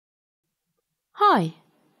Hi!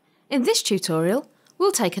 In this tutorial,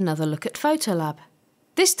 we'll take another look at PhotoLab.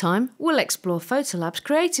 This time, we'll explore PhotoLab's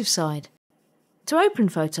creative side. To open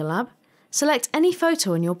PhotoLab, select any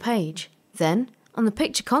photo on your page. Then, on the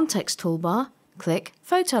Picture Context toolbar, click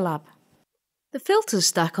PhotoLab. The Filters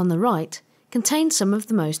stack on the right contains some of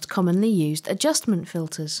the most commonly used adjustment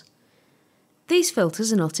filters. These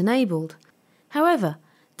filters are not enabled. However,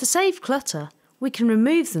 to save clutter, we can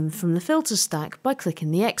remove them from the Filters stack by clicking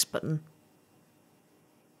the X button.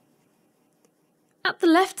 At the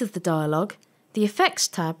left of the dialog, the Effects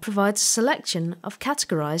tab provides a selection of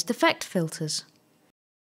categorized effect filters.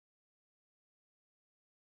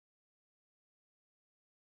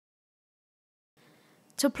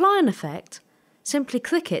 To apply an effect, simply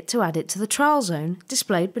click it to add it to the trial zone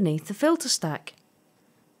displayed beneath the filter stack.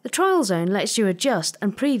 The trial zone lets you adjust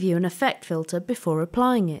and preview an effect filter before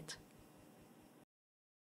applying it.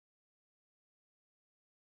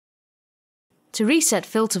 To reset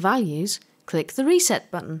filter values, click the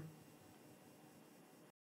Reset button.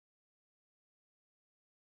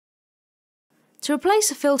 To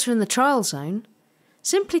replace a filter in the trial zone,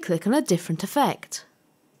 simply click on a different effect.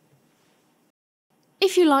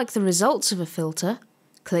 If you like the results of a filter,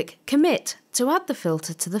 click Commit to add the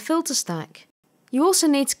filter to the filter stack. You also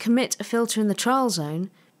need to commit a filter in the trial zone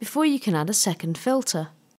before you can add a second filter.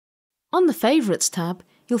 On the Favorites tab,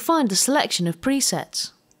 you'll find a selection of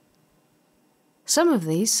presets. Some of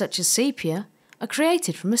these, such as Sepia, are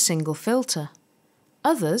created from a single filter.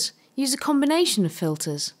 Others use a combination of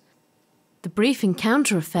filters. The Brief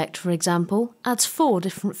Encounter effect, for example, adds 4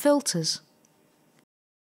 different filters.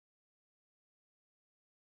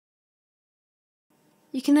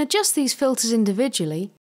 You can adjust these filters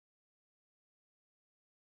individually,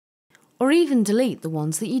 or even delete the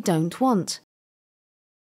ones that you don't want,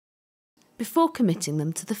 before committing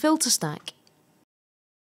them to the filter stack.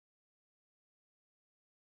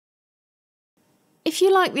 If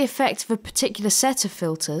you like the effect of a particular set of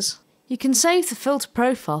filters, you can save the filter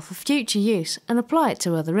profile for future use and apply it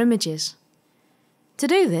to other images. To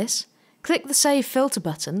do this, click the Save Filter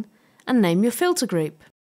button and name your filter group.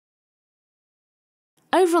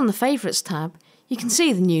 Over on the Favorites tab, you can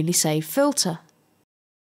see the newly saved filter.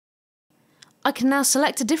 I can now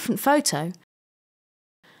select a different photo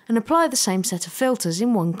and apply the same set of filters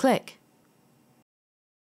in one click.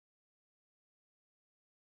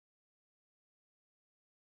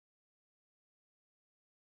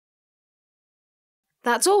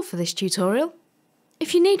 That's all for this tutorial.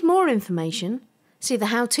 If you need more information, see the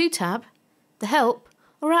How To tab, the Help,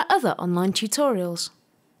 or our other online tutorials.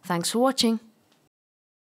 Thanks for watching.